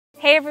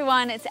Hey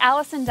everyone, it's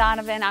Allison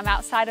Donovan. I'm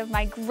outside of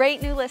my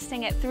great new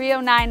listing at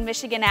 309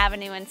 Michigan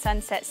Avenue in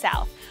Sunset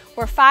South.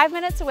 We're 5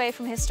 minutes away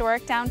from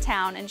historic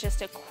downtown and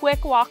just a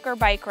quick walk or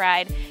bike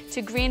ride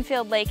to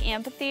Greenfield Lake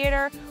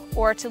Amphitheater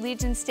or to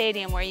Legion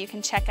Stadium where you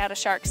can check out a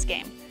Sharks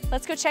game.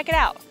 Let's go check it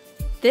out.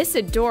 This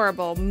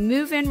adorable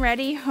move-in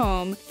ready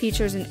home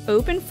features an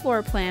open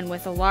floor plan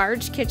with a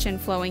large kitchen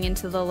flowing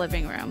into the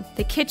living room.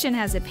 The kitchen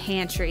has a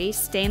pantry,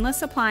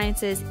 stainless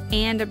appliances,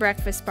 and a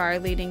breakfast bar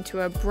leading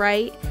to a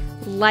bright,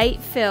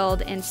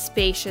 light-filled, and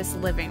spacious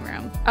living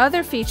room.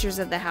 Other features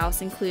of the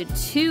house include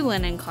 2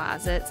 linen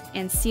closets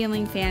and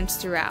ceiling fans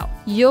throughout.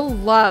 You'll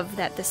love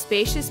that the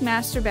spacious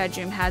master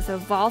bedroom has a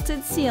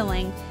vaulted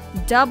ceiling,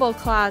 double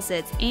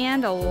closets,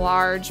 and a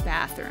large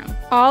bathroom.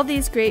 All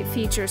these great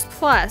features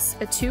plus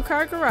a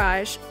 2-car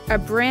garage, a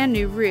brand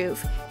new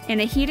roof,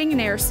 and a heating and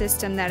air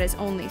system that is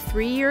only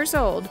 3 years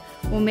old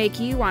will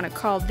make you want to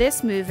call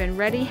this move-in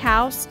ready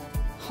house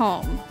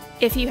home.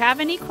 If you have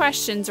any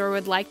questions or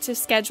would like to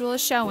schedule a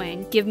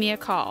showing, give me a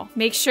call.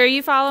 Make sure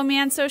you follow me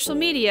on social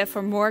media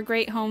for more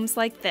great homes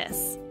like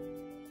this.